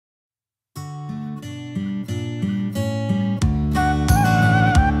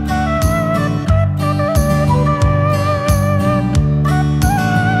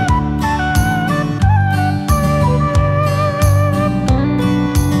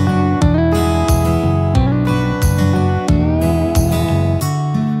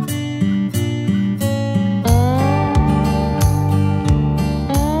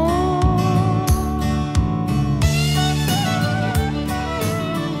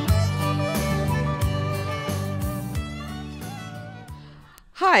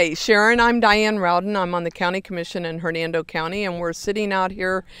Hi, Sharon. I'm Diane Rowden. I'm on the County Commission in Hernando County, and we're sitting out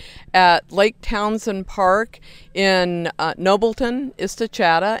here at Lake Townsen Park in Nobleton,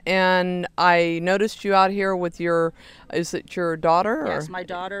 Istachata. And I noticed you out here with is it your daughter? Yes, my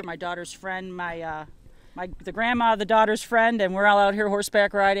daughter, my daughter's friend, the grandma of the daughter's friend, and we're all out here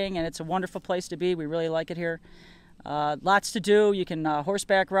horseback riding, and it's a wonderful place to be. We really like it here. Lots to do. You can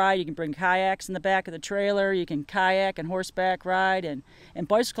horseback ride. You can bring kayaks in the back of the trailer. You can kayak and horseback ride and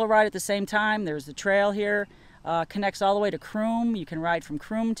bicycle ride at the same time. There's the trail here. Connects all the way to Croom. You can ride from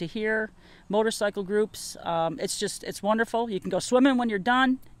Croom to here. Motorcycle groups. It's wonderful. You can go swimming when you're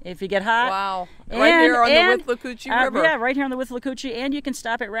done if you get hot. Wow. Right here on the Withlacoochee River. Yeah, right here on the Withlacoochee. And you can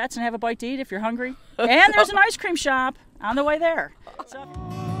stop at Rats and have a bite to eat if you're hungry. And there's an ice cream shop on the way there. So,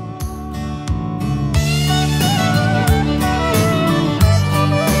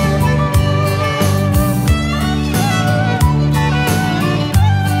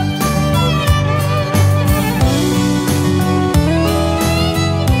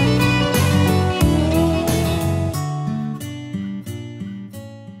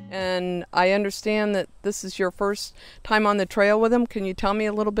 and I understand that this is your first time on the trail with them. Can you tell me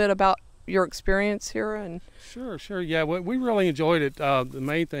a little bit about your experience here? And Sure. Yeah, we really enjoyed it. The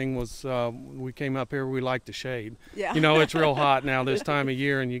main thing was we came up here. We liked the shade. Yeah. You know, it's real hot now this time of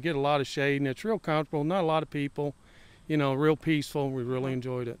year, and you get a lot of shade, and it's real comfortable. Not a lot of people. You know, real peaceful. We really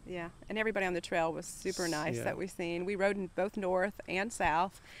enjoyed it. Yeah, and everybody on the trail was super nice Yeah. that we've seen. We rode in both north and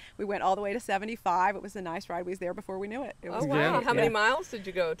south. We went all the way to 75. It was a nice ride. We was there before we knew it. It was oh wow! Yeah. How many miles did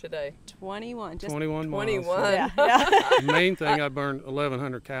you go today? 21. Just 21 miles. 21. Yeah. The main thing, I burned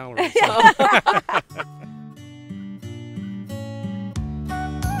 1,100 calories. So.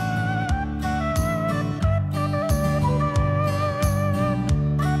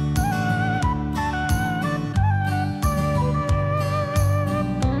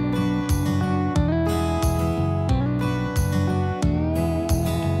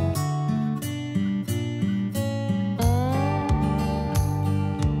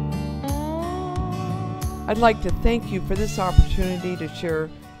 I'd like to thank you for this opportunity to share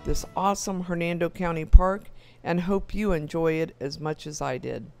this awesome Hernando County Park and hope you enjoy it as much as I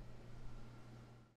did.